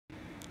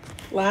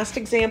Last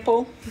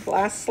example,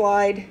 last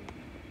slide.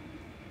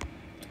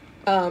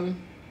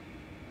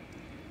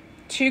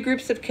 Two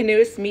groups of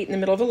canoeists meet in the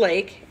middle of a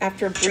lake.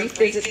 After a brief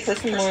visit,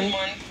 person 1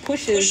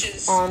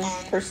 pushes on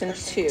person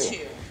 2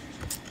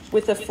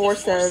 with a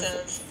force of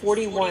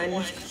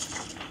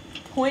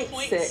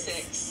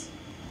 41.6.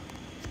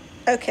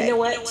 Okay. You know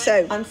what?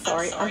 So I'm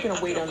sorry. I'm going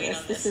to wait on this.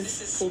 This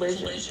is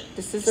collision.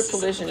 This is a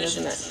collision,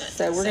 isn't it?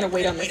 So we're going to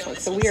wait on this one.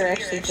 So we are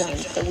actually done.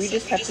 So we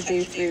just have to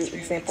do through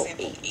example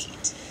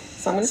 8.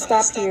 So I'm going to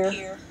stop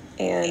here,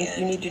 and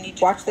you need to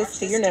watch this,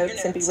 do your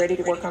notes, and be ready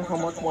to work on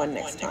homework 1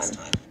 next time.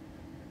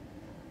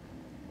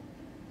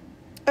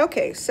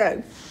 Okay,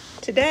 so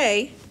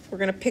today we're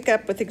going to pick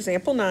up with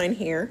example 9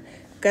 here.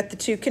 We've got the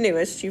two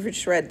canoeists. You've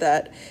just read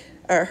that,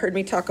 heard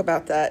me talk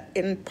about that.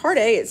 In part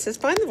A, it says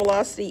find the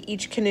velocity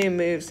each canoe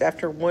moves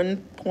after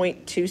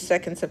 1.2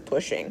 seconds of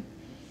pushing.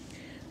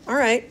 All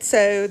right,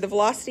 so the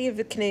velocity of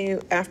the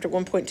canoe after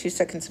 1.2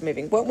 seconds of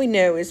moving. What we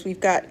know is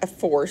we've got a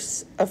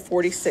force of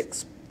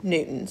 46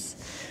 newtons.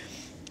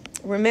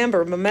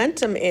 Remember,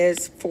 momentum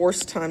is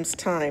force times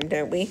time,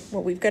 don't we?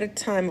 Well, we've got a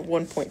time of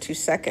 1.2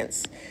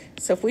 seconds.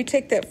 So if we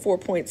take that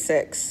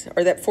 4.6,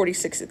 or that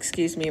 46,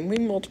 excuse me, and we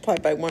multiply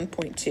by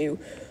 1.2,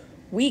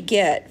 we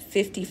get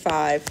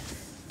 55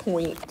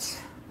 point,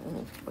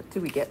 what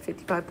do we get?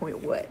 55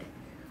 point what?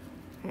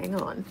 Hang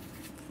on.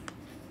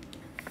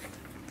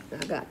 I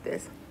got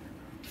this.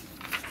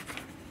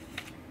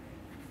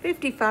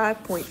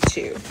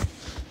 55.2.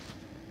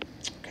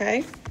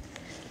 Okay?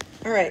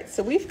 All right,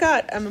 so we've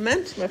got a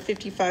momentum of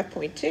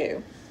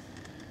 55.2.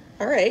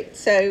 All right,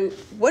 so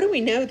what do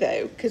we know,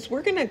 though? Because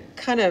we're going to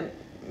kind of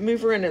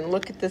move around and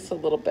look at this a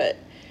little bit.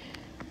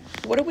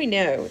 What do we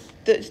know?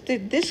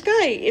 This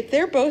guy, if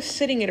they're both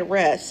sitting at a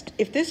rest,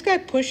 if this guy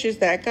pushes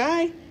that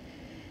guy,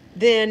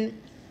 then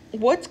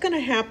what's going to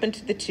happen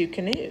to the two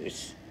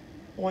canoes?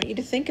 I want you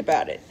to think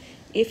about it.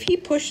 If he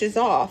pushes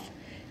off,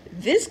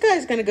 this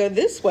guy's going to go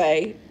this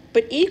way,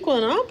 but equal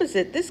and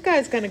opposite, this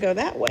guy's going to go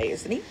that way,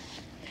 isn't he?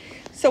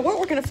 So what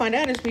we're going to find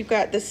out is we've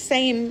got the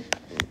same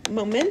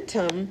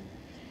momentum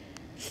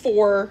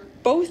for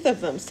both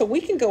of them. So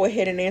we can go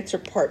ahead and answer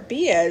part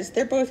B as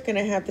they're both going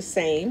to have the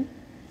same.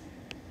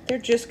 They're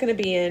just going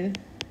to be in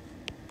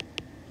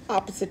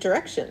opposite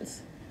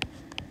directions.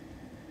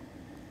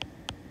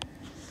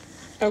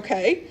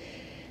 Okay,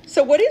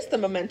 so what is the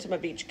momentum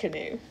of each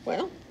canoe?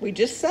 Well, we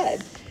just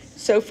said.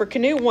 So for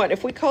canoe 1,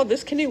 if we call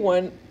this canoe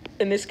 1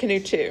 and this canoe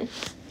 2.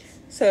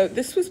 So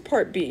this was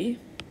part B.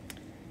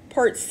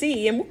 Part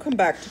C, and we'll come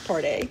back to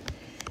part A.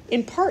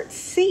 In part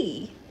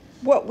C,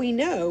 what we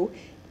know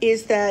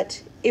is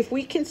that if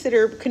we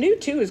consider canoe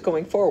 2 is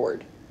going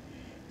forward,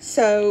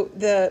 so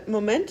the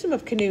momentum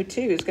of canoe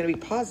 2 is going to be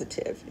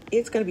positive.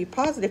 It's going to be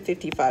positive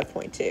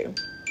 55.2.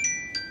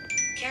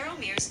 Carol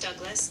Mears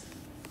Douglas.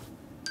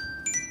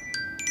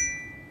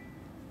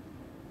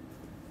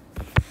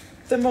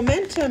 The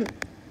momentum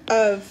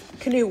of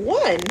canoe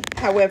 1,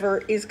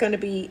 however, is going to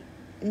be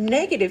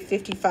negative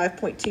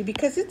 55.2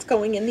 because it's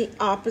going in the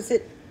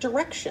opposite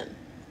direction.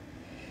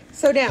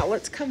 So now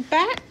let's come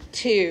back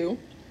to,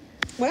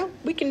 well,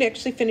 we can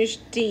actually finish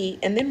D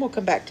and then we'll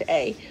come back to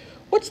A.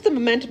 What's the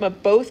momentum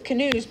of both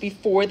canoes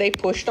before they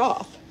pushed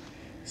off?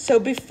 So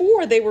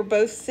before they were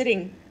both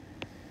sitting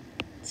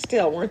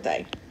still, weren't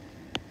they?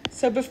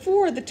 So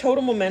before, the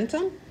total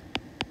momentum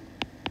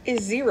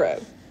is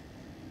 0.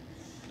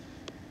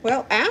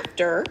 Well,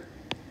 after,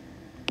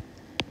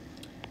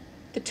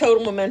 the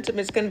total momentum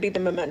is going to be the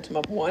momentum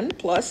of 1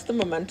 plus the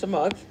momentum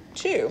of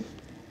 2.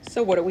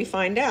 So what do we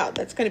find out?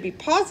 That's going to be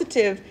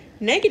positive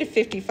negative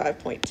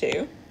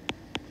 55.2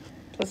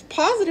 plus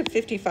positive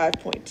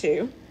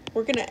 55.2.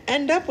 We're going to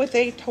end up with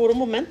a total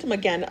momentum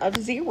again of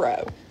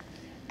 0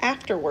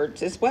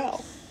 afterwards as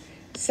well.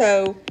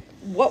 So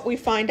what we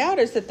find out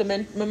is that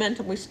the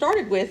momentum we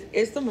started with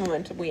is the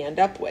momentum we end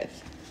up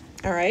with.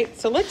 All right,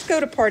 so let's go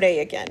to part A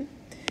again.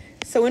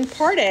 So in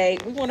part A,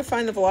 we want to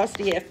find the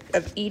velocity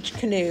of each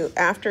canoe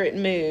after it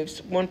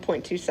moves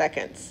 1.2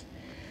 seconds.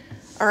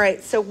 All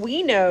right, so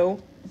we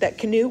know that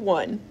canoe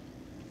 1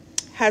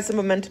 has a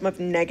momentum of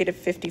negative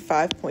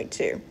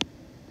 55.2.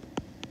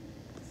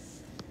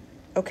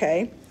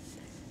 Okay,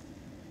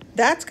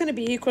 that's going to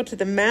be equal to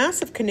the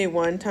mass of canoe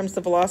 1 times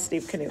the velocity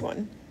of canoe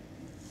 1.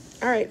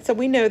 All right, so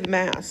we know the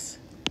mass.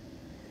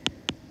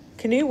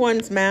 Canoe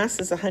 1's mass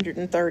is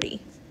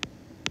 130.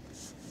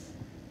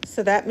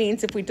 So that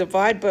means if we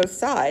divide both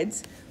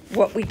sides,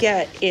 what we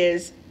get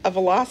is a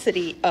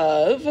velocity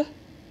of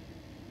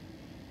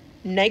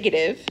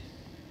negative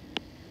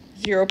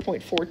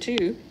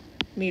 0.42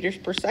 meters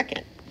per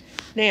second.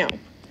 Now,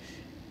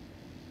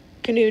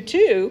 canoe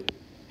 2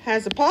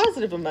 has a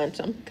positive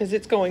momentum because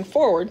it's going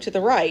forward to the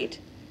right.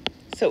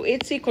 So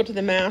it's equal to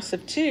the mass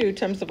of 2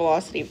 times the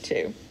velocity of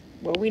 2.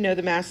 Well, we know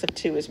the mass of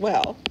 2 as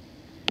well.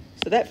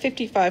 So that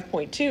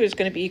 55.2 is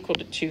going to be equal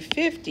to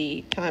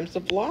 250 times the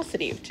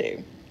velocity of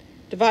 2.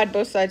 Divide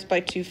both sides by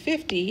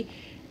 250,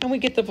 and we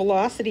get the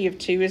velocity of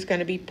 2 is going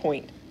to be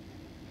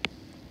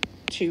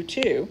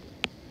 0.22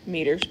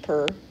 meters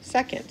per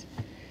second.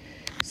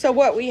 So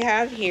what we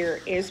have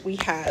here is we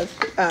have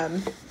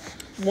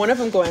one of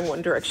them going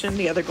one direction,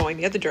 the other going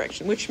the other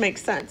direction, which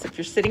makes sense. If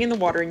you're sitting in the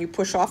water and you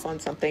push off on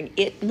something,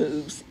 it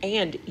moves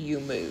and you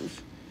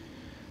move.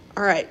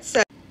 All right,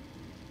 so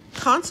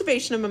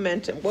conservation of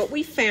momentum. What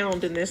we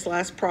found in this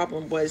last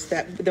problem was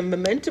that the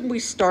momentum we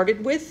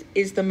started with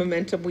is the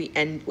momentum we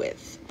end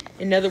with.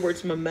 In other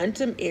words,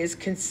 momentum is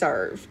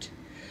conserved.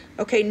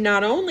 Okay,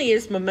 not only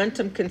is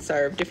momentum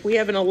conserved, if we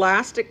have an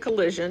elastic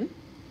collision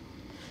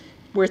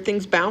where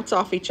things bounce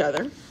off each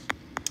other,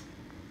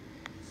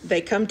 they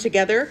come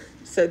together.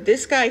 So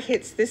this guy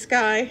hits this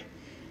guy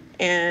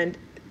and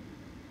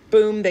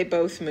boom, they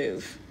both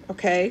move,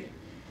 okay?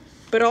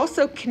 But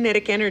also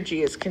kinetic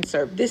energy is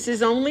conserved. This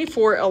is only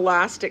for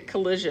elastic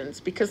collisions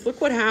because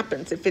look what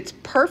happens. If it's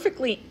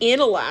perfectly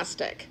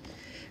inelastic,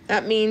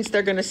 that means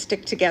they're gonna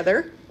stick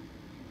together.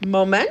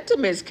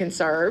 Momentum is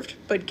conserved,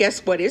 but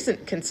guess what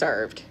isn't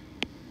conserved?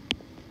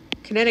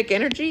 Kinetic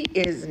energy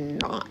is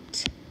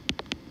not.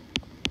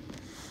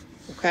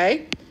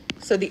 Okay?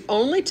 So the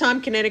only time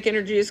kinetic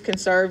energy is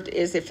conserved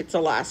is if it's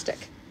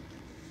elastic.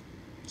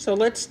 So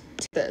let's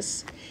do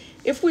this.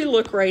 If we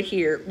look right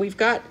here, we've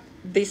got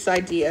this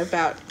idea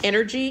about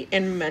energy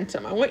and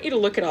momentum. I want you to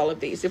look at all of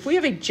these. If we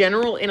have a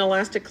general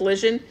inelastic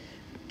collision,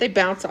 they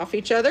bounce off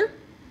each other.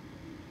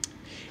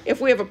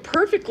 If we have a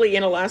perfectly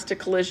inelastic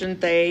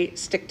collision, they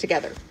stick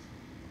together.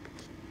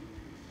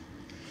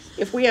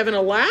 If we have an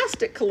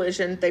elastic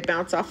collision, they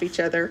bounce off each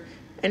other.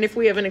 And if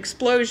we have an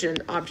explosion,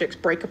 objects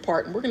break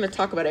apart. And we're going to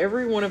talk about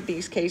every one of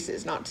these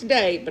cases, not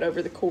today, but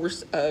over the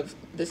course of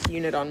this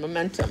unit on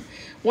momentum.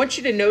 I want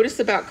you to notice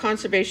about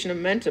conservation of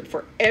momentum.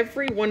 For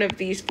every one of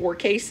these 4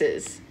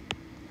 cases,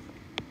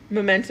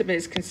 momentum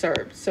is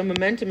conserved. So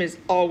momentum is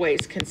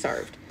always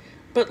conserved.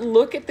 But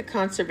look at the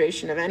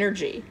conservation of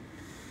energy.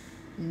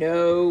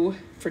 No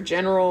for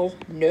general,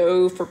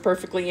 no for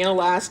perfectly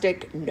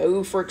inelastic,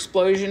 no for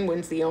explosion.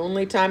 When's the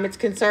only time it's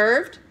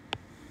conserved?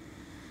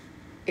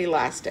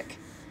 Elastic.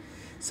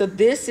 So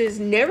this is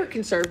never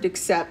conserved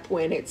except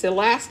when it's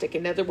elastic.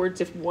 In other words,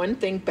 if one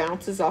thing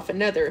bounces off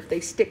another, if they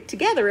stick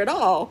together at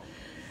all,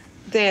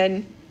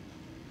 then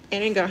it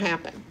ain't gonna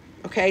happen.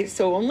 Okay,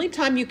 so only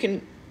time you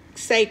can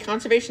say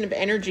conservation of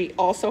energy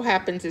also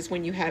happens is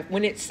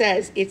when it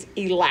says it's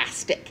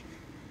elastic.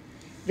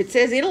 If it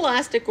says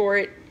inelastic or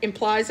it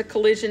implies a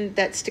collision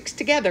that sticks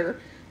together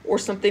or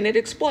something that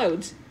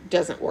explodes,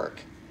 doesn't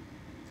work.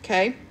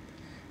 Okay,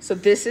 so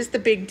this is the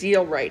big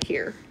deal right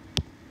here.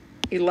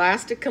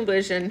 Elastic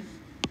collision,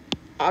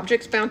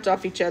 objects bounce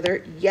off each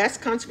other. Yes,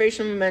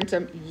 conservation of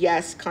momentum.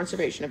 Yes,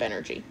 conservation of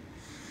energy.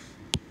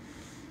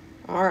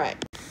 All right,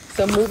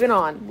 so moving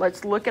on,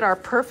 let's look at our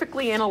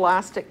perfectly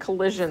inelastic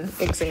collision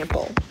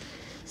example.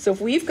 So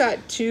if we've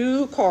got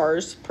 2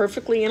 cars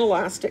perfectly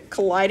inelastic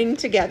colliding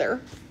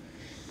together,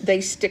 they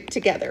stick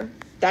together.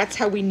 That's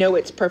how we know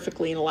it's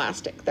perfectly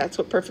inelastic. That's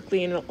what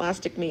perfectly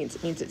inelastic means.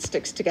 It means it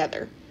sticks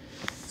together.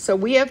 So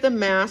we have the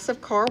mass of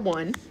car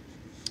 1.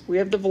 We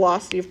have the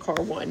velocity of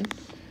car 1.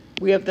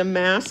 We have the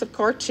mass of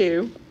car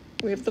 2.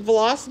 We have the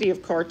velocity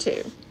of car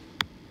 2.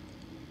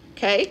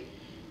 Okay?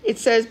 It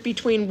says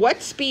between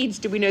what speeds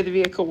do we know the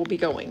vehicle will be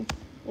going?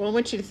 Well, I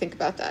want you to think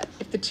about that.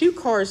 If the 2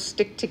 cars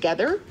stick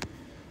together,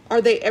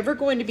 are they ever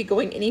going to be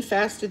going any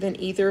faster than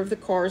either of the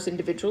cars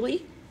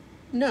individually?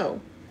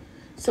 No.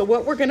 So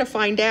what we're going to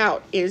find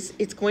out is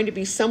it's going to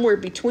be somewhere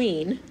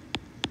between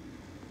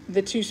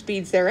the 2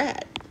 speeds they're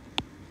at,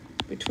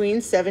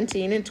 between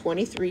 17 and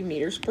 23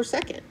 meters per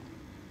second.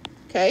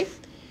 Okay?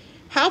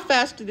 How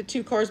fast do the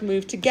 2 cars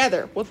move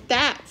together? Well,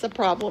 that's a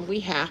problem we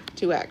have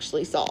to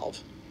actually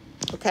solve.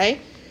 Okay?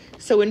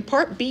 So in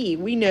part B,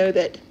 we know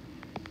that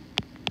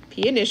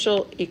P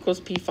initial equals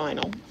P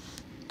final.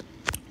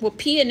 Well,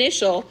 P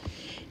initial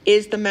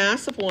is the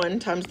mass of 1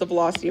 times the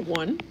velocity of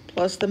 1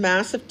 plus the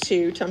mass of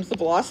 2 times the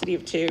velocity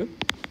of 2.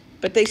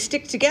 But they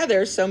stick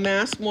together, so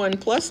mass 1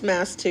 plus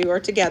mass 2 are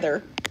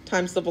together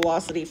times the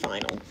velocity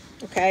final.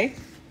 Okay?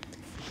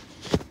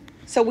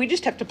 So we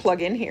just have to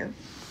plug in here.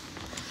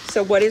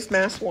 So what is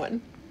mass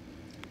 1?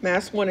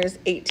 Mass 1 is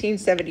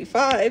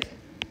 1875.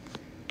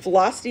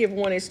 Velocity of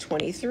 1 is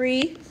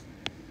 23.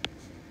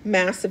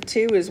 Mass of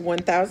 2 is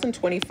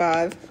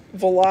 1025.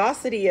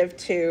 Velocity of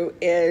 2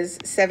 is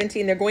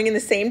 17. They're going in the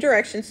same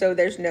direction, so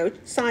there's no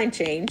sign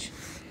change.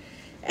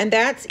 And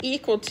that's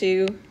equal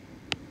to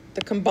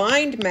the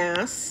combined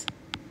mass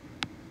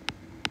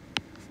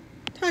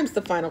times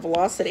the final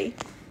velocity.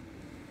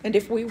 And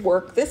if we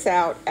work this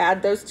out,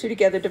 add those 2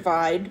 together,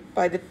 divide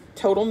by the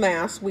total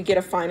mass, we get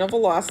a final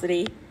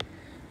velocity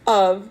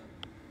of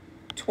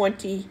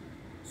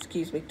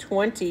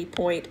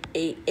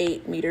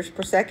 20.88 meters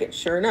per second.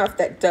 Sure enough,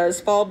 that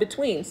does fall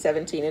between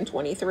 17 and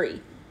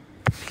 23.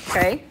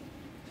 Okay?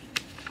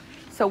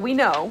 So we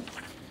know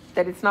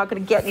that it's not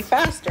going to get any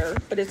faster,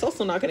 but it's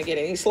also not going to get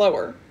any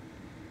slower.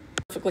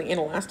 Perfectly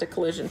inelastic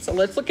collision. So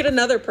let's look at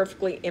another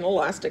perfectly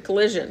inelastic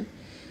collision.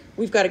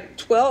 We've got a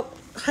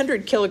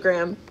 1,200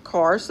 kilogram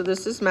car, so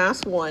this is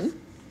mass 1.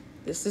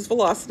 This is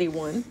velocity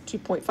 1,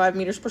 2.5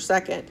 meters per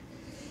second.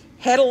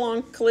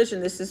 Head-along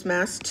collision, this is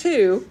mass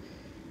 2.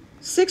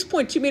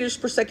 6.2 meters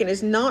per second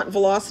is not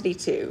velocity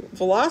 2.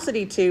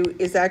 Velocity 2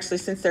 is actually,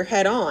 since they're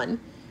head on,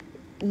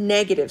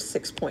 negative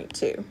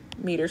 6.2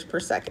 meters per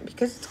second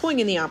because it's going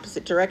in the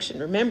opposite direction.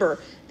 Remember,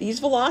 these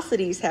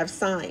velocities have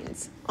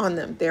signs on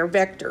them. They're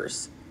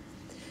vectors.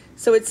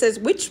 So it says,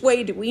 which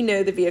way do we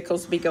know the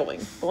vehicles will be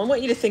going? Well, I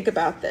want you to think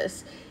about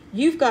this.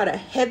 You've got a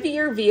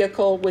heavier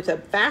vehicle with a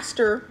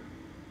faster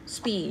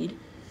speed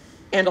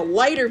and a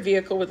lighter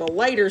vehicle with a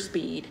lighter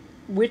speed.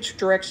 Which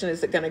direction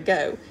is it going to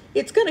go?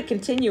 It's going to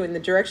continue in the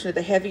direction of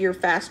the heavier,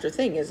 faster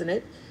thing, isn't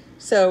it?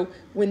 So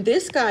when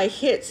this guy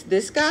hits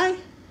this guy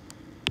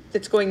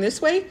that's going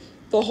this way,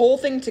 the whole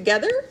thing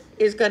together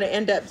is going to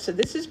end up, so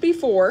this is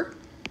before,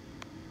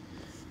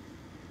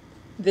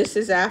 this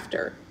is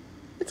after.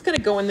 It's going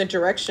to go in the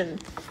direction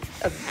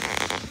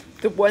of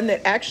the one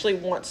that actually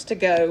wants to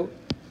go,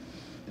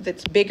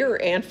 that's bigger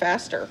and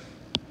faster.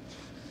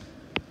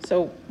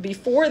 So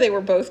before they were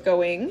both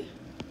going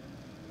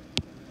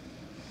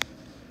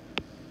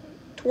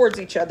towards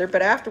each other,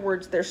 but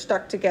afterwards they're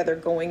stuck together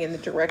going in the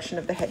direction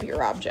of the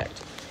heavier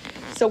object.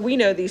 So we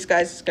know these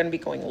guys is going to be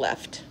going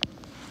left.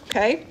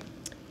 Okay?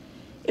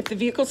 If the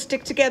vehicles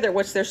stick together,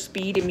 what's their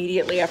speed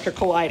immediately after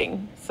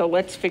colliding? So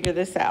let's figure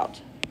this out.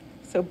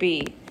 So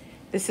B,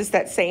 this is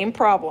that same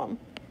problem.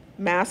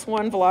 Mass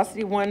 1,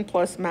 velocity 1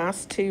 plus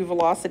mass 2,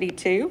 velocity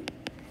 2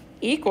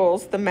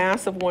 equals the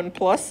mass of 1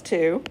 plus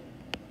 2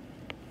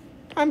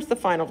 times the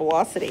final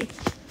velocity.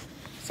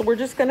 So we're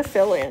just going to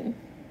fill in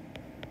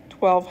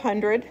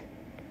 1,200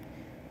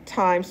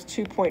 times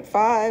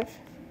 2.5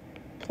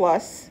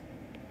 plus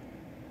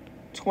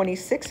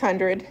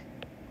 2,600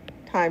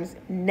 times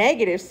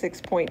negative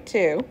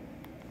 6.2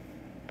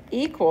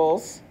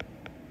 equals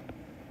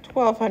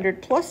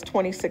 1,200 plus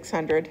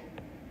 2,600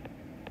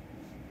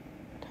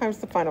 times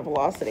the final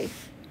velocity.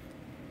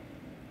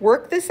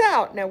 Work this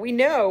out. Now we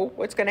know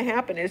what's going to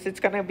happen is it's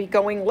going to be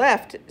going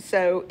left,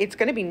 so it's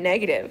going to be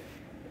negative.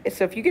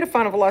 So if you get a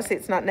final velocity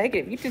it's not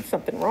negative, you did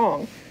something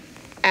wrong.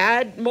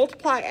 Add,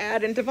 multiply,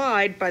 add, and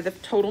divide by the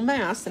total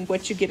mass, and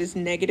what you get is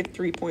negative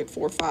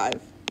 3.45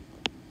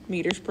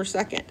 meters per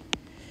second.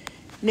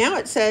 Now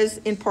it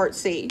says in part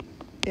C,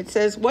 it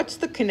says, what's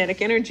the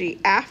kinetic energy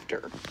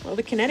after? Well,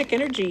 the kinetic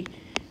energy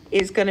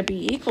is going to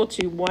be equal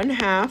to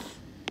 1/2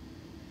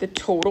 the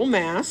total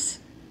mass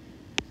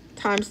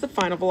times the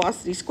final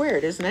velocity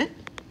squared, isn't it?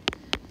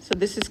 So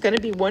this is going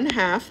to be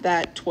 1/2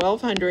 that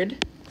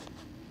 1,200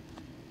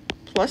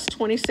 plus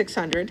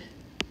 2,600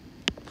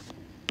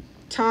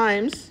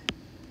 times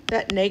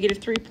that negative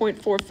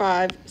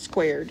 3.45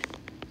 squared.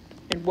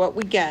 And what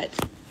we get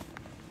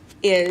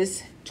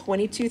is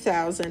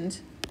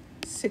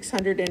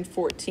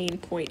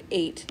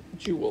 22,614.8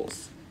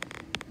 joules.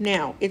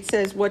 Now, it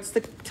says, what's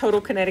the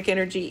total kinetic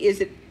energy? Is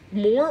it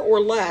more or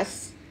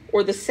less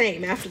or the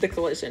same after the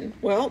collision?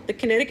 Well, the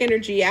kinetic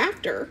energy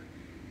after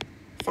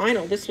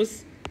final, this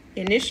was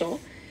initial,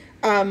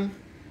 I'm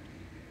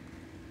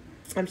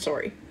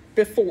sorry,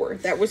 before,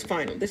 that was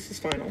final, this is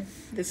final,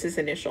 this is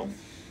initial.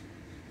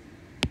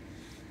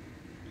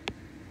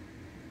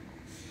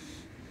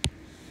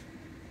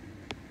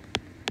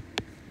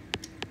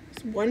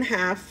 It's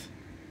 1/2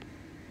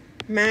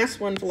 mass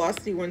 1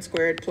 velocity 1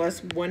 squared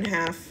plus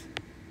 1/2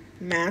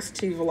 mass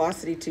 2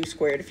 velocity 2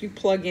 squared. If you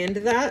plug into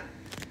that,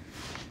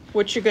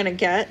 what you're going to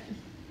get,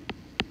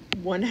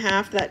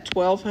 1/2 that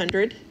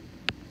 1,200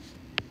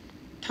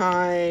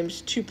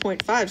 times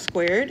 2.5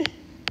 squared,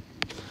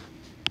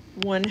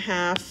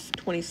 1/2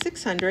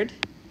 2,600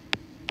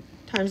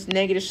 times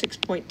negative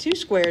 6.2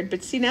 squared.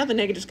 But see, now the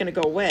negative is going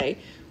to go away.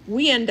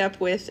 We end up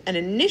with an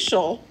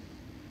initial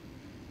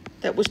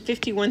that was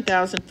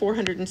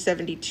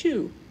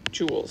 51,472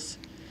 joules.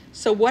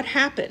 So what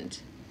happened?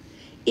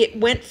 It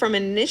went from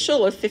an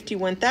initial of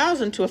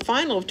 51,000 to a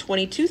final of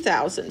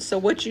 22,000. So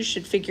what you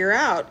should figure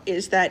out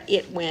is that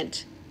it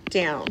went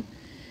down.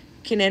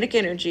 Kinetic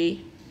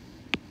energy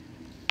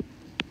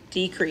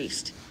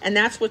decreased. And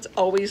that's what's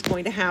always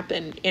going to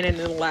happen in an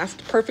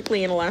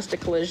perfectly inelastic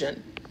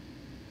collision.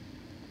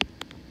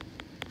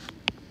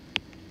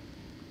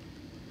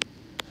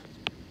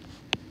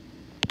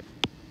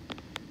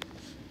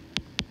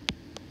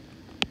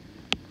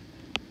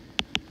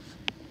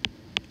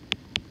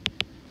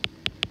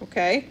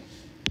 Okay,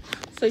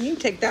 so you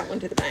can take that one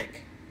to the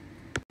bank.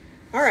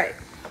 All right,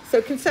 so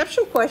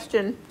conceptual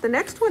question. The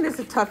next one is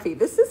a toughie.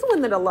 This is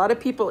one that a lot of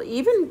people,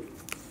 even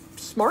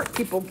smart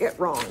people, get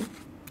wrong.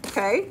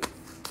 Okay,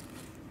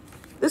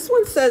 this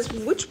one says,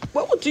 what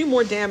will do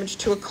more damage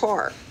to a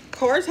car?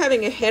 Car's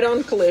having a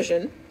head-on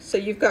collision. So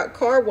you've got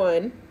car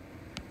 1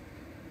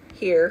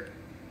 here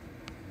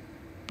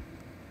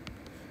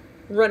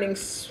running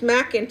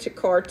smack into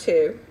car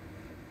 2.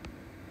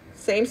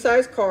 Same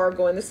size car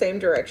going the same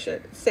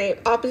direction, same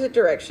opposite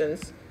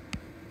directions.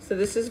 So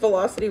this is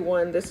velocity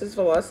 1, this is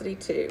velocity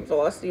 2,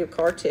 velocity of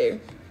car 2.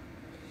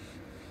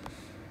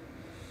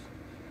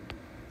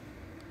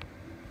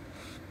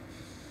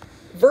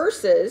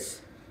 Versus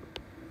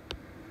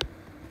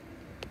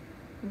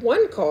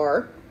one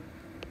car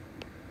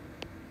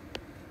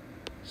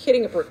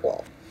hitting a brick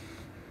wall.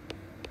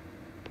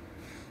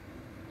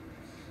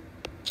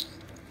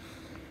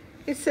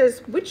 it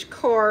says which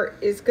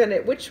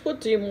will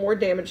do more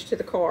damage to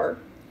the car.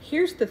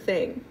 Here's the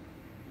thing.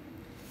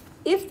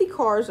 If the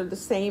cars are the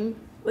same,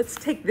 let's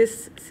take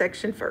this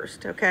section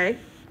first, okay?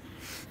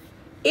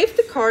 If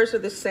the cars are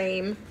the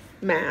same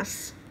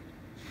mass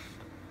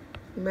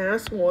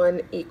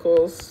 1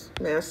 equals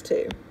mass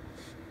 2,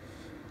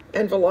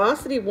 and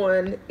velocity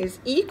 1 is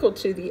equal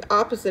to the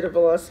opposite of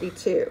velocity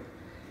 2,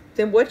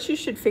 then what you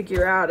should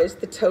figure out is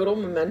the total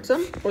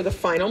momentum, or the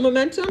final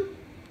momentum,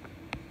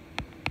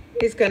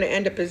 is going to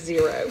end up as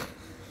 0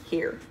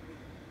 here.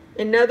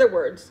 In other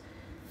words,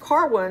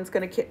 car 1's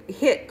going to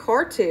hit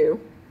car 2,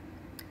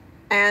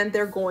 and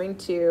they're going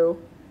to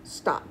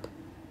stop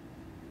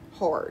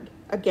hard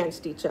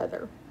against each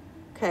other,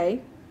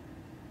 okay?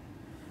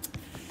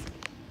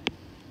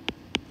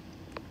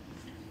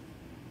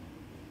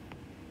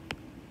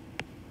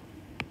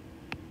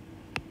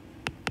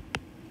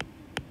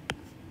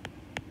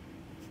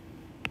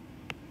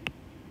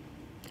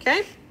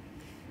 Okay?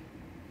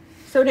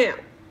 So now,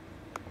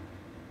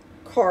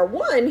 car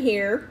 1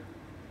 here,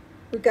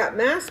 we've got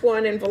mass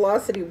 1 and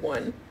velocity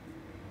 1.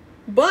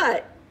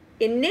 But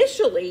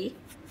initially,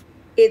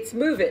 it's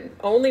moving.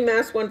 Only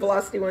mass 1,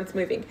 velocity 1's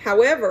moving.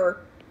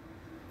 However,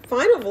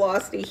 final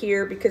velocity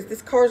here, because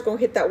this car is going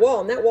to hit that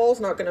wall, and that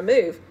wall's not going to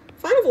move,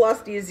 final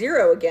velocity is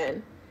 0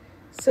 again.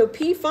 So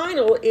P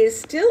final is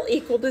still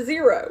equal to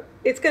 0.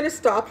 It's going to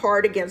stop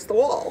hard against the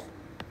wall.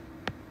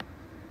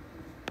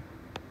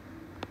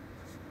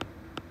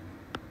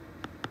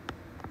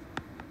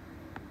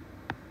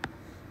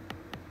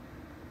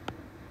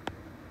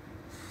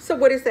 So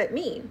what does that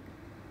mean?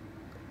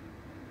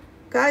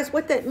 Guys,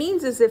 what that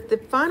means is if the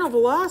final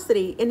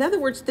velocity, in other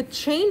words, the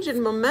change in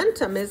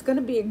momentum is going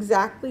to be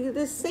exactly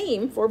the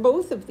same for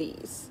both of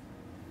these.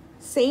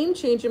 Same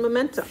change in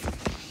momentum.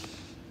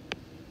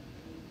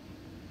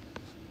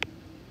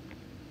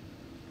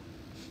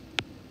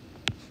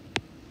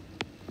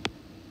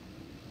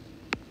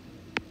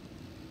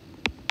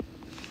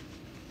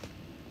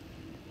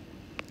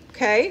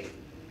 Okay?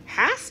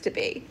 Has to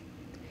be.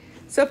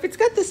 So if it's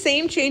got the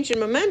same change in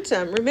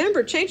momentum,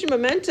 remember, change in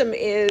momentum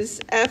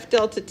is F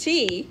delta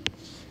T,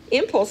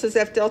 impulse is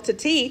F delta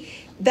T.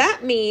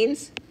 That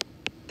means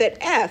that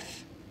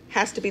F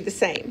has to be the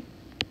same.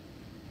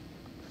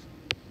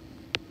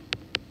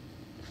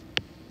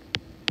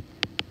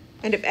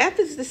 And if F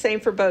is the same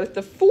for both,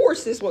 the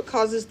force is what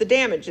causes the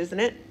damage,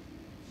 isn't it?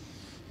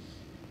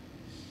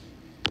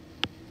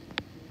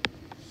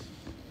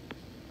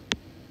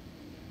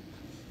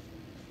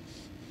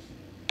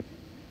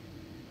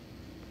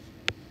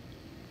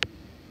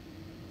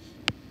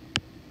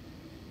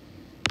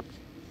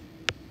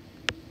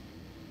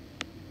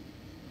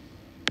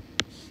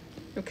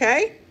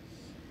 Okay?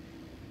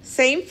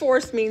 Same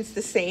force means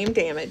the same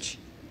damage.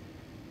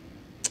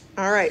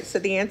 All right, so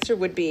the answer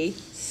would be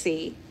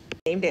C,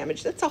 same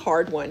damage. That's a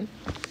hard one.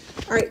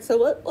 All right,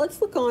 so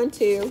let's look on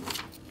to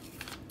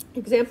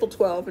example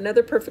 12,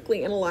 another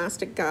perfectly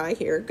inelastic guy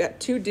here. Got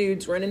two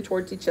dudes running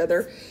towards each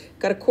other.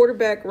 Got a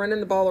quarterback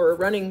running the ball, or a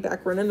running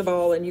back running the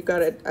ball, and you've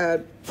got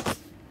a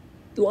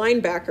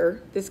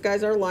linebacker. This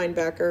guy's our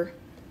linebacker,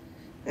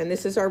 and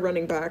this is our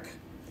running back.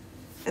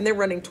 And they're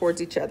running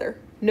towards each other.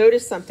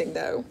 Notice something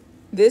though.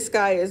 This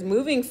guy is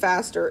moving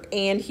faster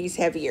and he's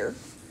heavier.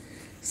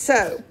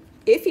 So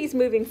if he's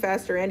moving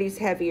faster and he's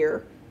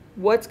heavier,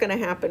 what's going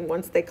to happen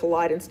once they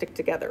collide and stick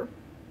together?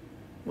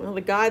 Well, the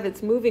guy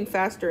that's moving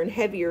faster and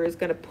heavier is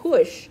going to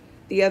push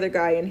the other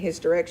guy in his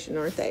direction,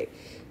 aren't they?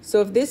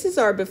 So if this is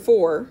our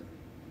before,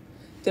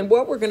 then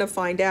what we're going to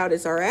find out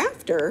is our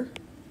after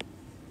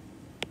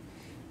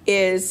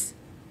is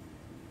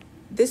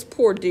this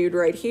poor dude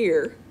right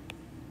here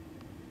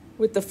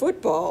with the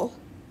football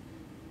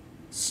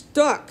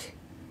stuck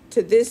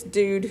to this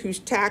dude who's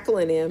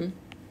tackling him.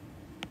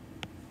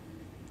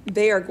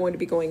 They are going to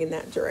be going in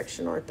that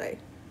direction, aren't they?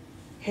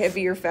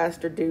 Heavier,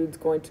 faster dude's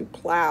going to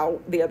plow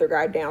the other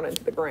guy down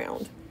into the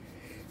ground.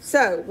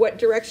 So what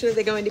direction are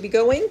they going to be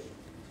going?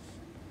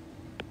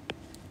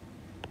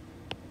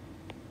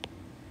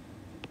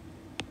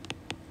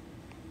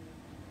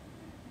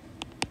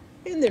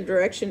 In the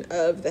direction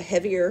of the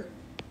heavier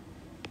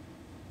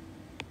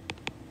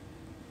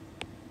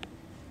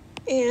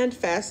and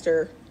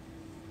faster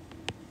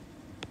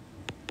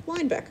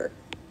linebacker.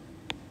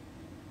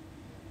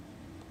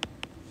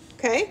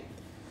 Okay?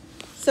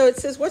 So it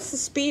says, what's the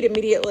speed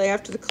immediately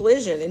after the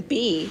collision? And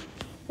B,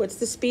 what's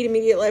the speed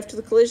immediately after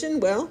the collision?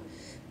 Well,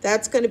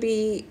 that's going to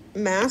be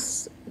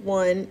mass of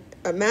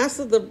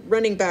the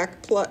running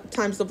back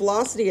times the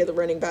velocity of the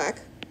running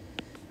back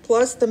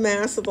plus the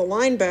mass of the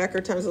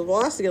linebacker times the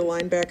velocity of the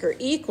linebacker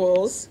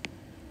equals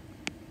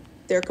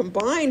their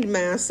combined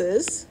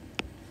masses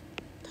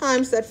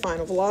times that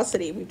final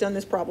velocity. We've done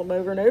this problem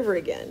over and over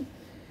again.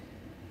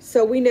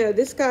 So we know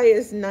this guy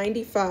is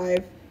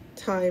 95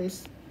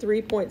 times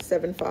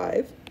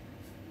 3.75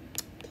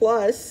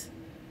 plus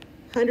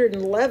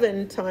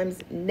 111 times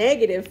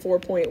negative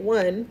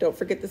 4.1, don't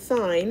forget the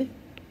sign,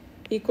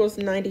 equals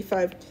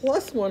 95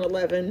 plus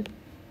 111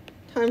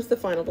 times the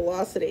final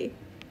velocity.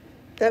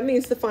 That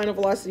means the final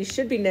velocity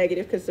should be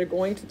negative because they're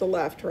going to the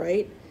left,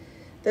 right?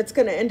 That's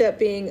going to end up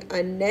being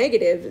a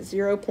negative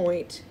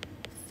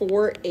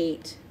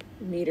 0.48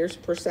 meters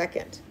per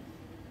second.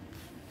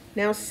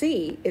 Now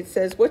C, it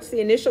says, what's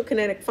the initial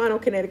kinetic, final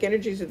kinetic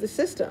energies of the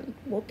system?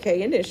 Well,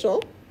 K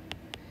initial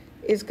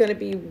is going to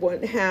be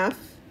 1/2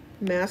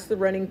 mass of the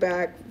running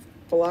back,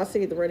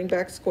 velocity of the running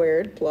back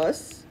squared,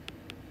 plus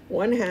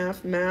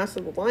 1/2 mass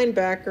of the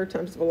linebacker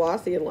times the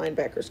velocity of the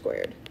linebacker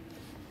squared.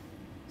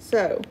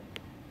 So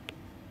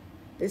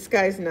this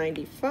guy's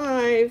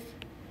 95,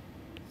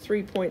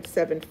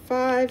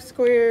 3.75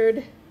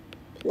 squared,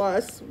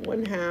 plus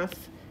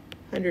 1/2,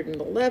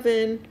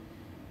 111,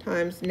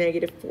 times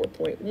negative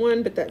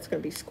 4.1, but that's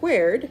going to be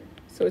squared,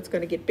 so it's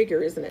going to get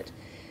bigger, isn't it?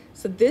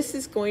 So this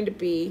is going to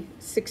be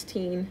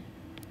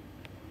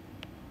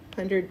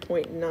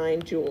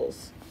 1600.9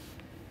 joules.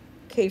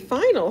 K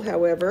final,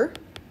 however,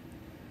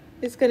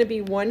 is going to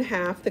be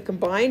 1/2 the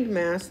combined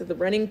mass of the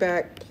running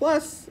back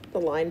plus the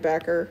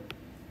linebacker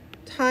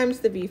times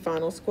the V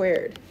final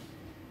squared.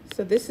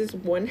 So this is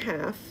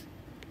 1/2,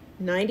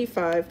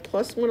 95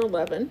 plus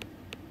 111,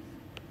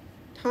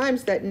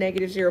 times that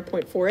negative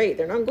 0.48.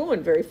 They're not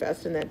going very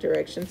fast in that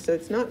direction, so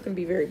it's not going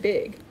to be very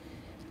big.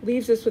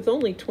 Leaves us with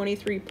only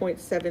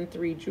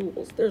 23.73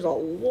 joules. There's a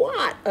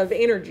lot of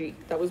energy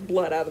that was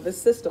bled out of the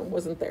system,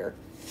 wasn't there?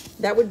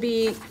 That would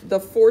be the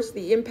force,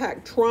 the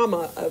impact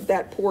trauma of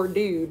that poor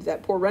dude,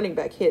 that poor running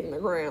back hitting the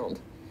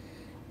ground.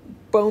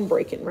 Bone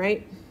breaking,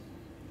 right?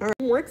 All right,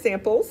 more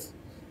examples,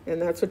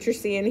 and that's what you're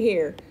seeing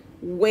here.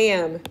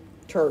 Wham,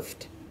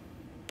 turfed.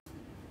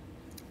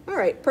 All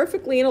right,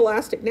 perfectly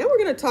inelastic. Now we're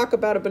going to talk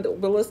about a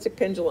ballistic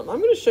pendulum. I'm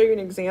going to show you an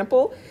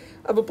example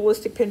of a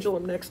ballistic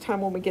pendulum next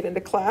time when we get into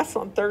class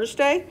on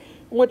Thursday.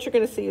 And what you're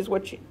going to see is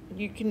what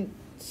you can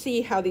see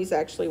how these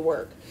actually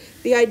work.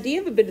 The idea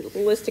of a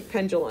ballistic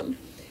pendulum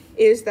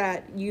is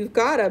that you've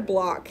got a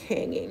block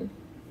hanging.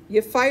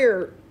 You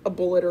fire a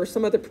bullet or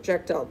some other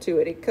projectile to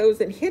it. It goes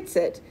and hits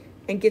it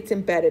and gets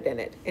embedded in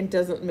it and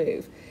doesn't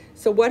move.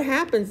 So what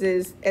happens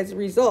is, as a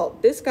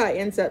result, this guy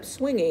ends up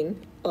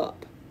swinging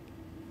up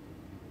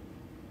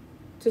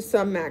to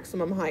some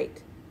maximum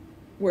height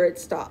where it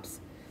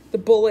stops, the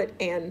bullet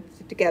and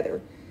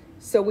together.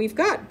 So we've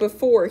got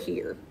before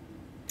here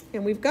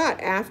and we've got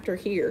after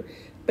here,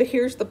 but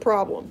here's the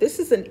problem. This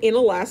is an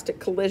inelastic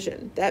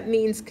collision. That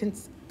means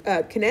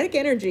kinetic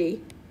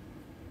energy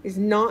is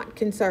not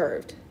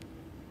conserved.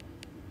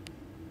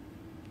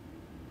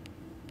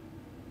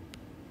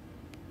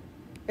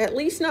 At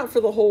least not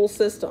for the whole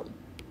system.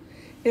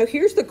 Now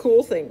here's the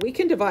cool thing. We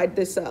can divide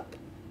this up.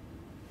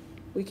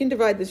 We can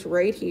divide this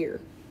right here.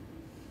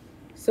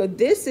 So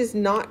this is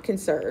not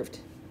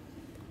conserved,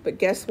 but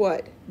guess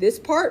what? This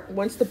part,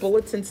 once the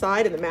bullet's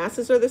inside and the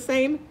masses are the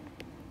same,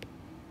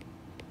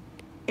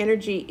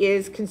 energy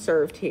is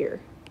conserved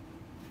here.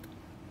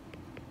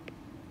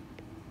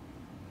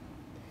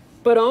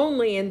 But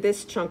only in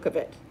this chunk of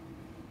it.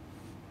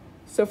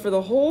 So for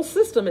the whole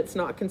system, it's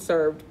not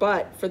conserved,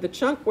 but for the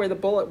chunk where the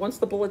bullet, once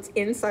the bullet's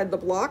inside the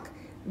block,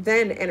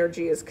 then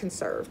energy is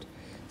conserved.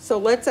 So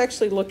let's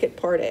actually look at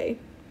part A.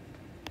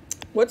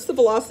 What's the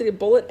velocity of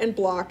bullet and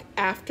block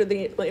after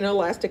the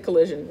inelastic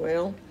collision?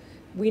 Well,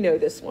 we know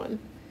this one.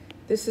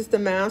 This is the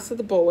mass of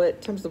the bullet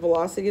times the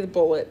velocity of the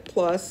bullet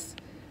plus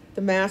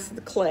the mass of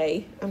the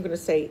clay. I'm going to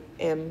say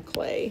M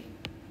clay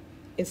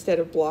instead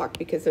of block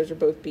because those are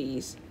both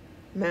B's.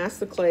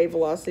 Mass of the clay,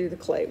 velocity of the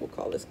clay. We'll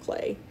call this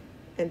clay.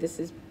 And this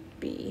is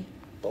B,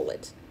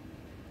 bullet.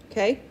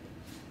 Okay?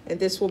 And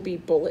this will be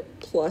bullet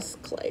plus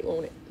clay,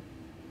 won't it?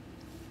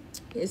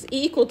 Is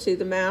equal to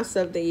the mass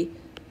of the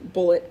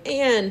bullet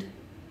and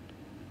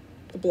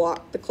the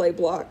block, the clay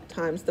block,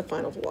 times the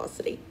final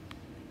velocity.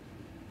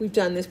 We've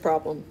done this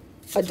problem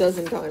a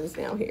dozen times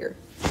now here.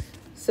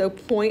 So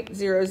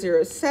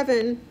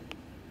 0.007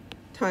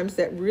 times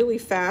that really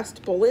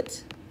fast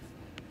bullet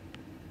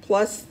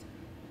plus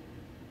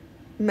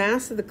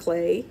mass of the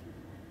clay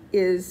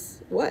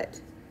is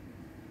what?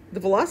 The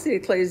velocity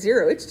of clay is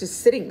 0. It's just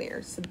sitting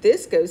there. So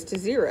this goes to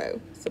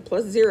 0. So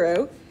plus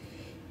 0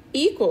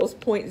 equals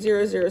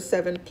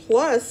 0.007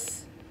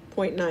 plus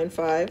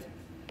 0.95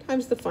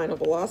 times the final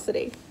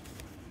velocity.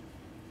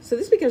 So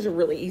this becomes a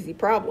really easy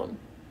problem.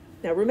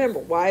 Now remember,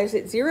 why is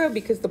it 0?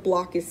 Because the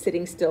block is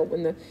sitting still.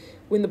 When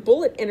the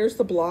bullet enters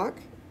the block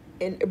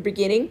in the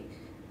beginning,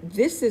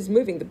 this is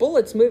moving. The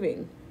bullet's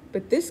moving,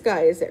 but this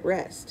guy is at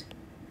rest.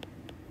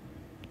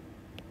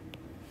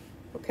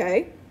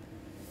 Okay?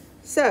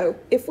 So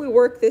if we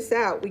work this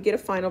out, we get a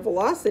final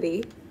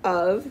velocity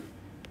of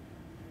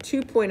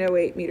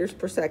 2.08 meters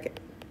per second.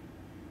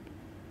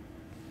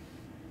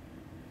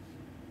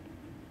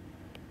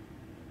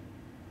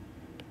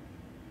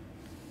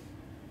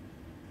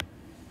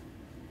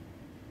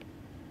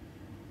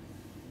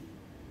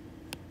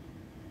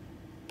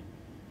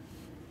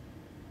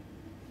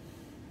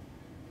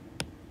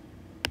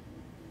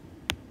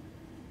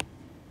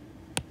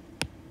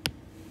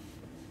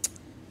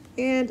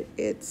 And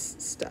it's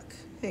stuck.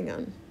 Hang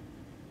on.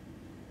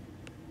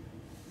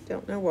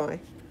 Don't know why.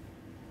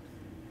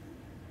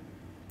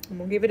 I'm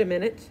gonna give it a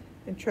minute.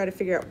 and try to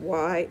figure out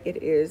why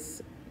it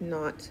is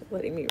not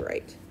letting me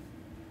write.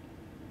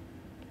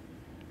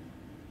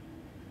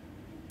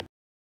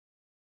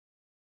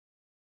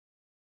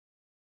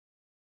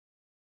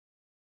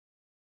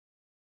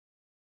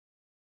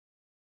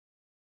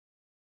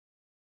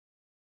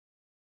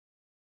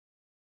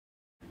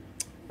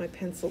 My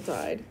pencil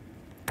died.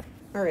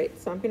 All right,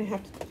 so I'm gonna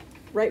have to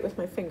write with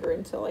my finger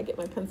until I get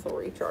my pencil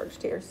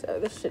recharged here, so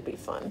this should be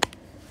fun.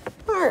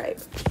 All right,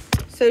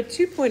 so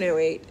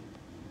 2.08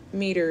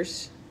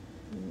 meters,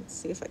 let's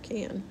see if I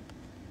can,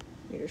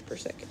 meters per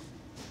second.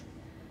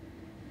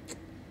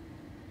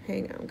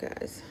 Hang on,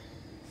 guys.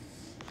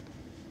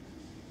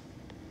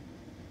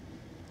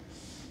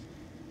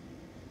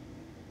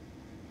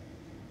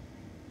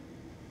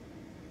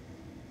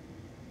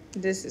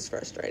 This is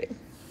frustrating.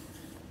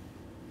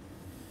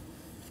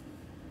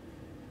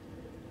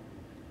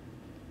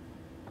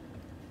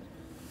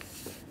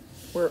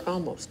 We're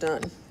almost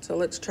done. So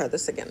let's try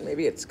this again.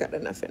 Maybe it's got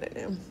enough in it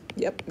now.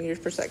 Yep, meters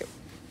per second.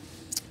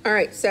 All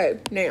right, so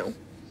now.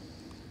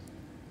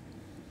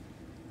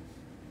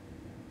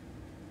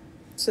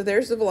 So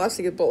there's the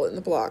velocity of the bullet in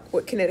the block.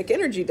 What kinetic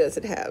energy does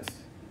it have?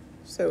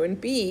 So in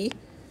B,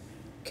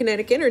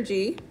 kinetic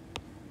energy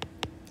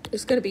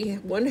is going to be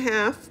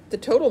 1/2 the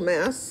total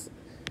mass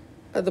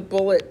of the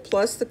bullet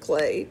plus the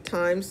clay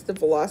times the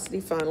velocity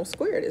final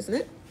squared, isn't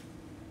it?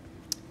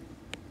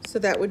 So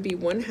that would be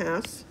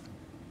 1/2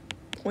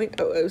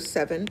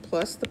 0.007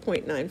 plus the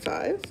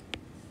 0.95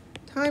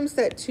 times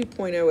that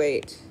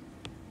 2.08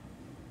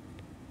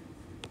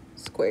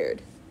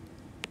 squared.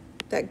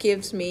 That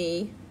gives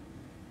me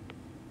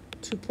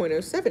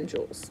 2.07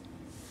 joules.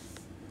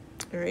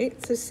 All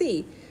right, so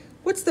C,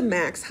 what's the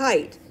max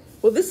height?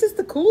 Well, this is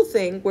the cool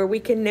thing where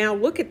we can now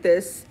look at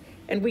this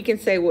and we can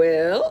say,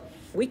 well,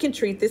 we can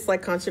treat this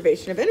like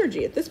conservation of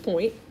energy at this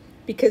point,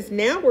 because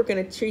now we're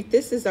going to treat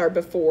this as our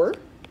before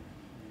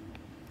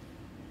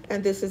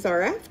and this is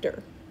our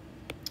after.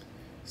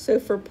 So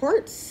for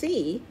part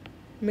C,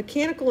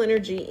 mechanical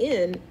energy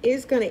in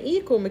is going to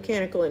equal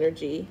mechanical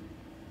energy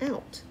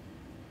out.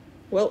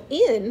 Well,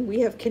 in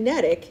we have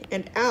kinetic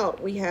and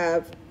out we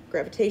have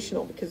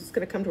gravitational, because it's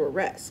going to come to a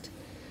rest.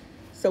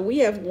 So we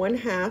have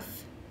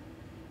 1/2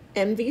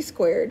 mv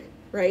squared,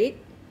 right?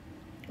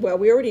 Well,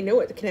 we already know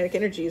what the kinetic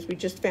energy is. We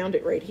just found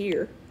it right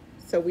here.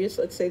 So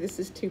let's say this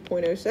is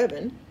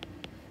 2.07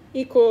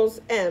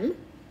 equals m,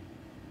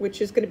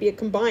 which is going to be a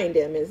combined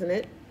m, isn't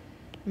it?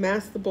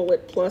 Mass of the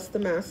bullet plus the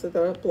mass of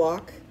the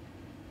block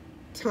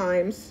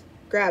times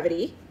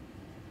gravity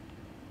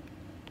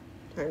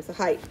times the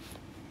height.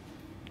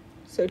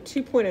 So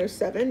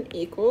 2.07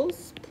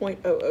 equals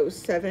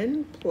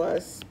 0.007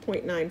 plus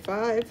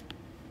 0.95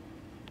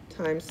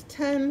 times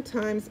 10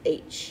 times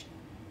h.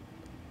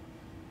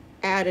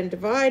 Add and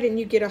divide and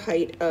you get a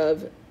height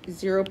of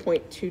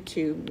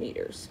 0.22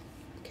 meters.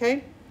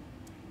 Okay?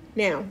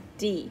 Now,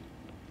 D.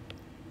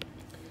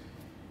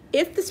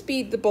 If the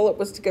speed of the bullet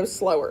was to go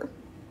slower,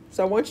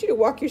 so I want you to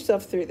walk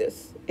yourself through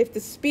this. If the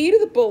speed of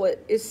the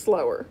bullet is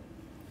slower,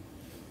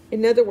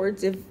 in other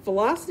words, if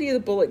velocity of the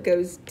bullet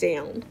goes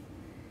down,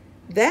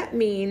 that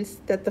means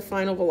that the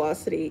final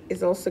velocity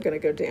is also going to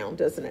go down,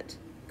 doesn't it?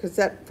 Because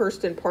that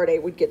first in part A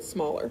would get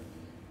smaller.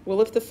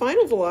 Well, if the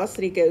final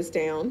velocity goes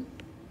down,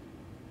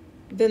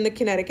 then the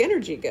kinetic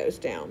energy goes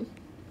down.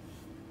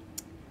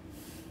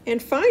 And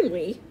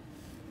finally,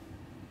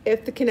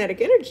 if the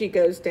kinetic energy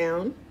goes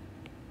down,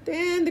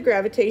 then the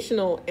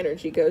gravitational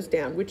energy goes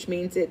down, which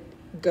means it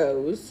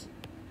goes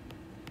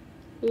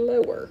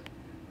lower.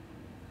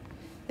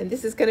 And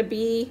this is going to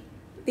be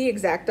the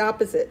exact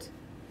opposite.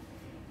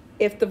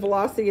 If the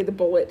velocity of the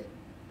bullet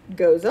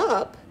goes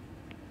up,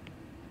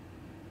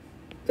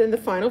 then the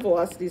final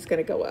velocity is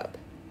going to go up.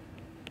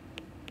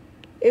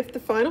 If the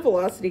final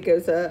velocity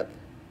goes up,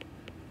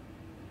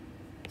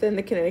 then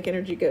the kinetic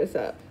energy goes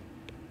up.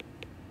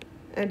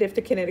 And if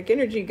the kinetic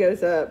energy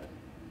goes up,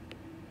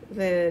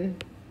 then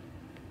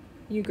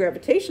U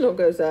gravitational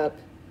goes up,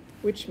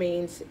 which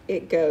means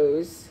it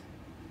goes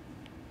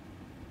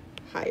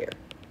higher.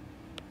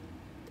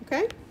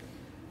 Okay?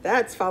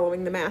 That's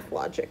following the math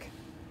logic.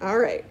 All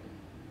right.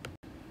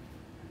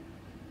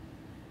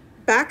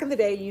 Back in the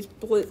day, I used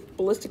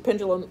ballistic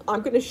pendulum.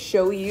 I'm going to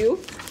show you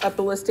a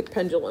ballistic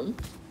pendulum.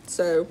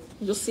 So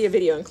you'll see a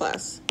video in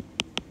class.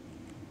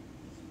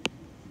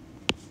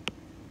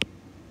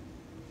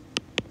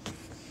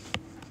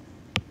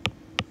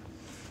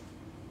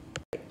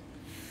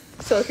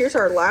 So here's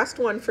our last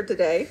one for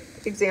today,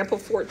 example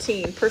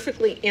 14,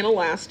 perfectly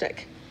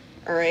inelastic,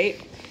 all right?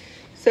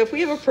 So if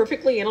we have a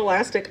perfectly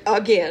inelastic,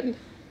 again,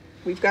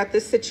 we've got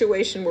this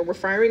situation where we're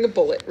firing a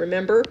bullet.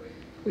 Remember,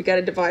 we got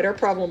to divide our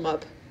problem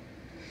up,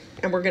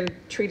 and we're going to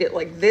treat it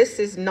like this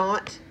is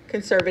not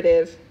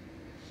conservative,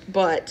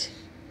 but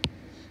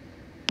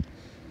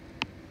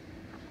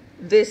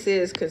this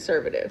is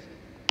conservative,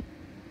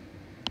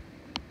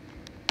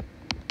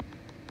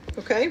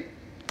 okay?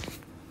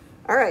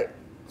 All right,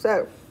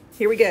 so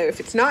here we go. If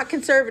it's not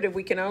conservative,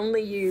 we can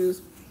only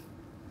use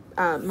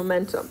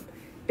momentum.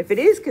 If it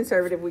is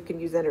conservative, we can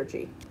use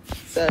energy.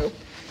 So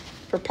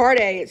For part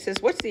A, it says,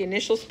 what's the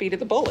initial speed of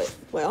the bullet?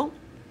 Well,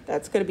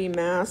 that's going to be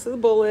mass of the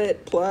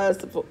bullet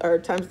plus, or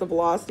times the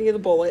velocity of the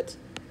bullet,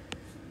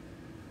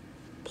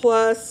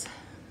 plus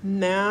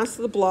mass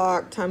of the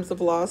block times the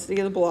velocity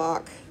of the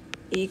block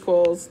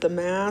equals the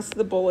mass of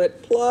the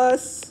bullet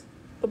plus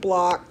the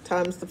block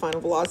times the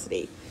final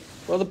velocity.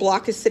 Well, the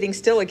block is sitting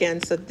still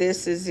again, so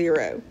this is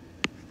 0.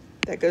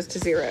 That goes to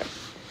 0.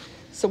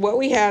 So what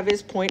we have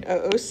is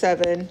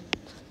 0.007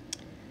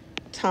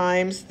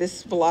 times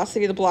this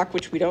velocity of the block,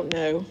 which we don't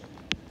know,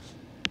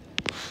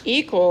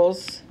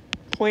 equals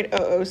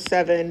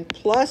 0.007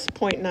 plus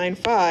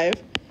 0.95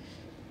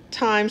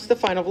 times the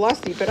final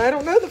velocity. But I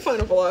don't know the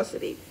final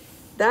velocity.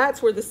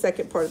 That's where the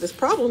second part of this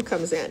problem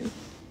comes in.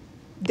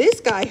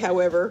 This guy,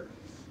 however,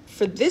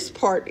 for this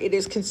part, it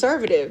is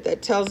conservative.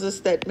 That tells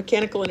us that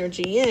mechanical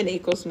energy in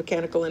equals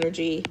mechanical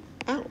energy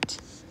out.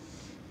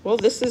 Well,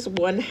 this is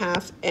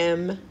 1/2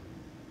 m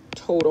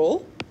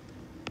total.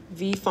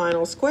 V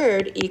final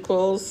squared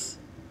equals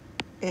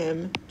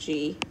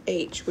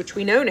mgh, which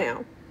we know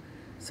now.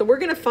 So we're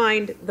going to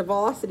find the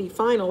velocity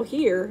final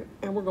here,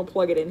 and we're going to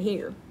plug it in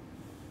here.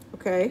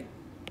 Okay?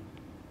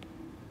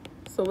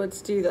 So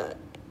let's do that.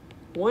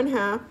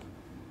 1/2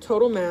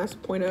 total mass,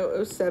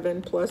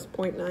 0.007 plus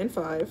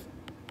 0.95,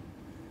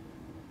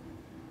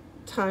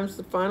 times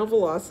the final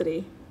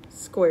velocity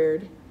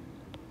squared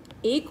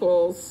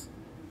equals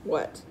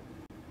what?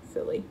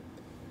 Silly.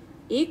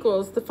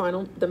 Equals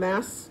the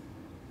mass,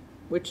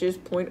 which is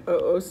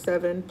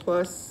 0.007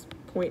 plus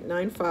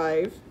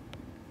 0.95,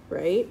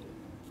 right?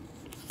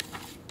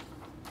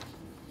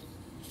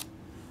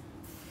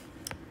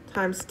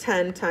 Times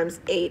 10 times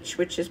h,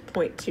 which is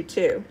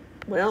 0.22.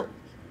 Well,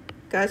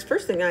 guys,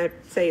 first thing I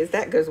say is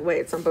that goes away.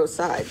 It's on both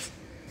sides.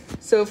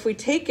 So if we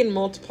take and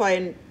multiply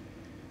and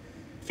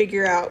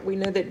figure out, we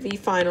know that V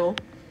final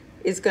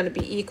is going to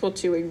be equal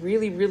to a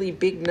really, really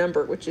big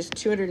number, which is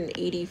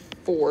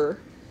 284.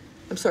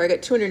 I'm sorry, I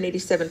got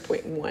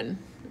 287.1.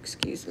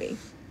 Excuse me.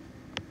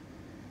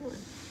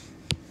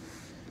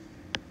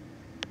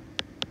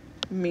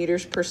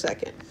 Meters per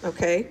second.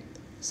 Okay.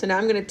 So now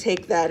I'm going to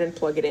take that and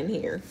plug it in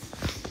here.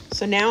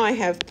 So now I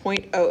have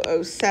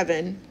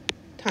 0.007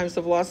 times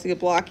the velocity of the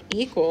block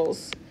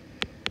equals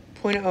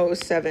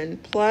 0.007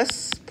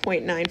 plus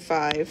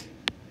 0.95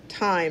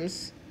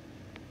 times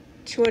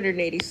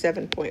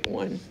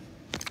 287.1.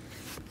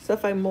 So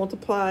if I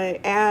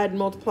add,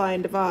 multiply,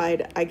 and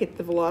divide, I get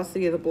the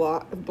velocity of the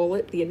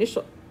bullet, the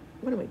initial.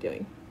 What am I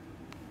doing?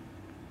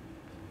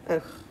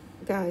 Ugh,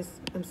 guys,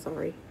 I'm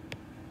sorry.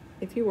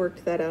 If you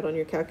worked that out on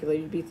your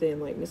calculator, you'd be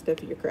saying like, Miss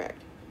Duffy, you're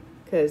cracked.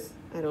 Because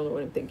I don't know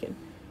what I'm thinking.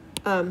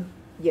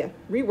 Yeah,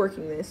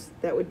 reworking this,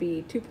 that would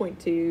be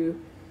 2.2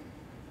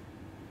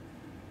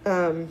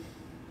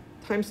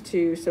 times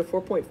 2, so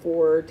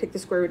 4.4. Take the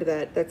square root of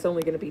that. That's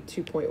only going to be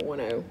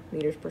 2.10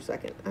 meters per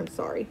second. I'm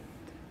sorry.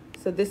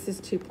 So this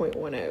is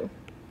 2.10.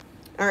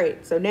 All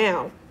right, so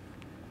now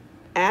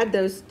add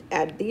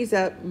these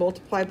up,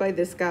 multiply by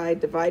this guy,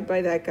 divide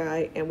by that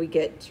guy, and we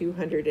get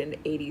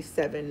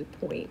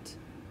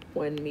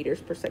 287.1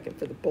 meters per second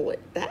for the bullet.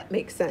 That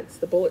makes sense.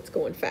 The bullet's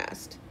going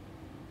fast.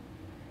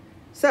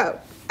 So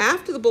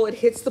after the bullet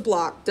hits the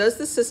block, does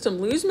the system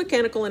lose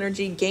mechanical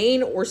energy,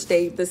 gain, or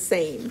stay the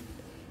same?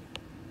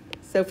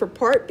 So for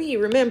part B,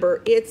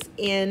 remember, it's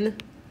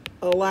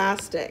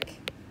inelastic.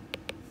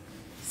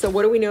 So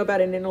what do we know about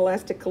an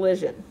inelastic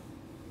collision?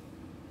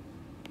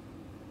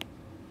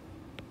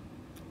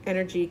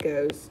 Energy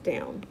goes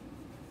down.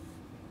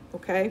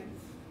 Okay?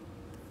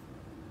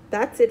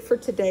 That's it for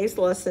today's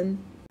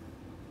lesson.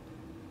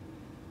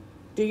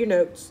 Do your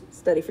notes,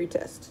 study for your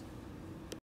test.